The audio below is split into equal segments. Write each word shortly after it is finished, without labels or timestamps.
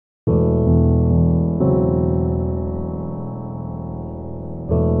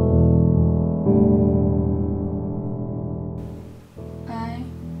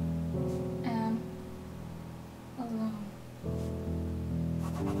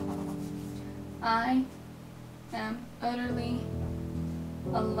I am utterly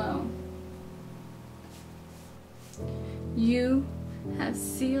alone. You have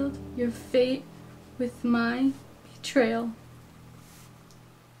sealed your fate with my betrayal.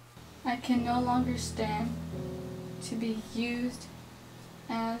 I can no longer stand to be used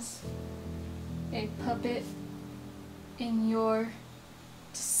as a puppet in your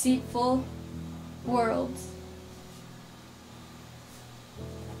deceitful worlds.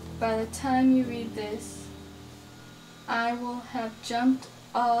 By the time you read this, I will have jumped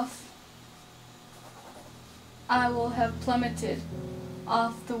off. I will have plummeted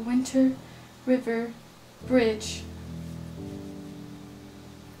off the Winter River Bridge.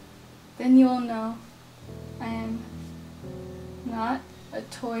 Then you will know I am not a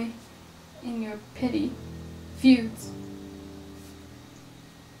toy in your petty feuds.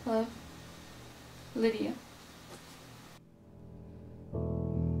 Love, Lydia.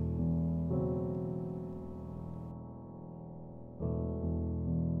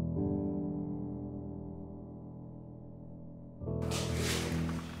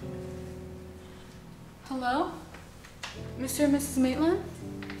 Hello? Mr. and Mrs. Maitland?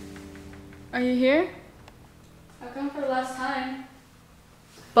 Are you here? I've come for the last time.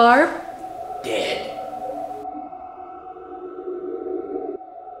 Barb? Dead.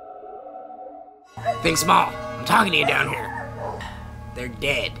 Think small. I'm talking to you down here. They're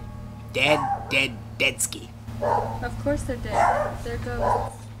dead. Deadski. Of course they're dead. They're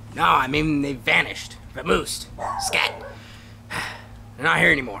ghosts. No, I mean they vanished. Vamoosed. Scat. They're not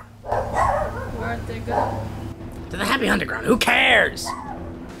here anymore. Where aren't they go? To the Happy Underground. Who cares?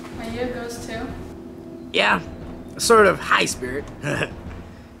 Are you a ghost too? Yeah, a sort of high spirit.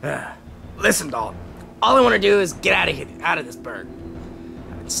 Listen, doll. All I want to do is get out of this burg.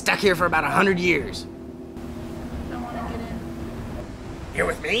 I've been stuck here for about 100 years. I want to get in. You're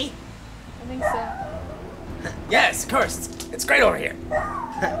with me? I think so. Yes, of course. It's great over here.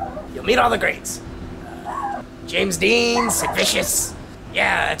 You'll meet all the greats. James Dean, Sid Vicious.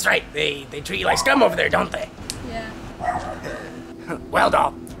 Yeah, that's right. They treat you like scum over there, don't they? Yeah. Well,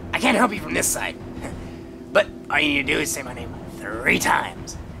 doll, I can't help you from this side. But all you need to do is say my name 3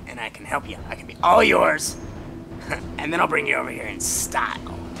 times, and I can help you. I can be all yours. And then I'll bring you over here in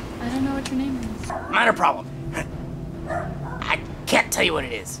style. I don't know what your name is. Minor problem. I can't tell you what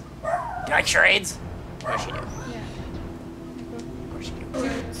it is. Do you like charades? Of course you do. Yeah. Of course you do.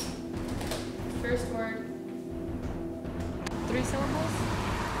 Words. First word. 3 syllables?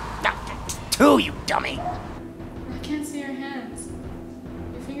 No, 2, you dummy. I can't see your hands.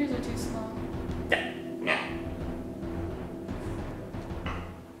 Your fingers are too small.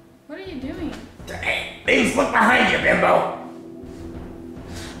 What are you doing? Please look behind you, bimbo.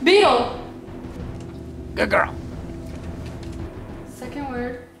 Beetle! Good girl. Second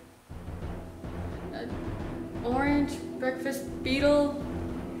word. Orange, breakfast, beetle,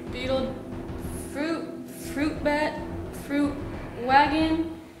 fruit bat, fruit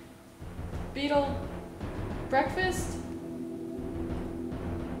wagon, beetle, breakfast,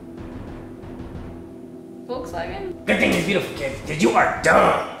 Volkswagen? Good thing you're beautiful, kid, because you are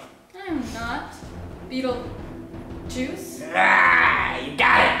dumb. I'm not. Beetle juice? Ah, you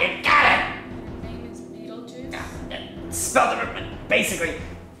got it. Your name is Beetlejuice? Spelled it basically.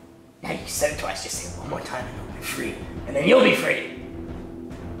 Now you said it twice, just say it one more time and you'll be free. And then you'll be free.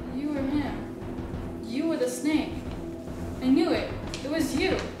 You were him. You were the snake. I knew it. It was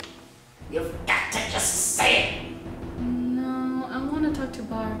you. You've got to just say it. No, I want to talk to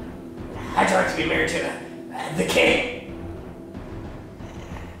Barb. How'd you like to be married to the king?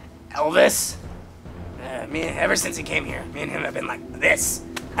 Elvis? Ever since he came here, me and him have been like this.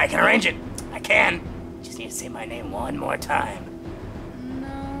 I can arrange it. I can. Just need to say my name one more time.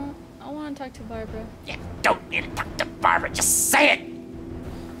 No, I want to talk to Barbara. You don't need to talk to Barbara. Just say it.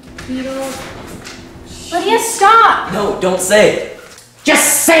 Beetle. Lydia, stop! No, don't say it.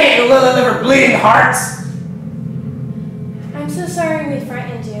 Just say it, you little liver bleeding hearts. I'm so sorry we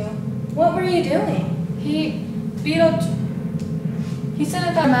frightened you. What were you doing? He said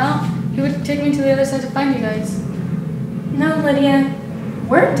if I'm out, he would take me to the other side to find you guys. No, Lydia.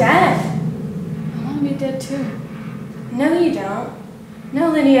 We're dead. I want to be dead too. No, you don't.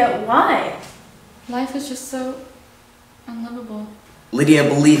 No, Lydia, why? Life is just so unlivable. Lydia,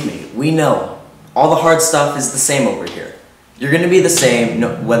 believe me, we know. All the hard stuff is the same over here. You're gonna be the same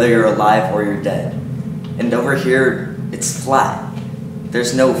whether you're alive or you're dead. And over here, it's flat.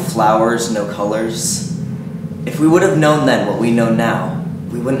 There's no flowers, no colors. If we would have known then what we know now,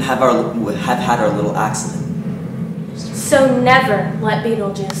 we wouldn't have had our little accident. So never let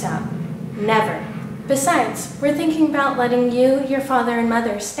Beetlejuice out. Never. Besides, we're thinking about letting you, your father, and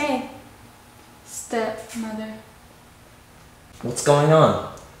mother stay. stepmother. What's going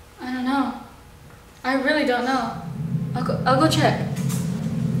on? I don't know. I really don't know. I'll go check.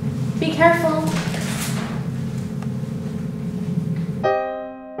 Be careful.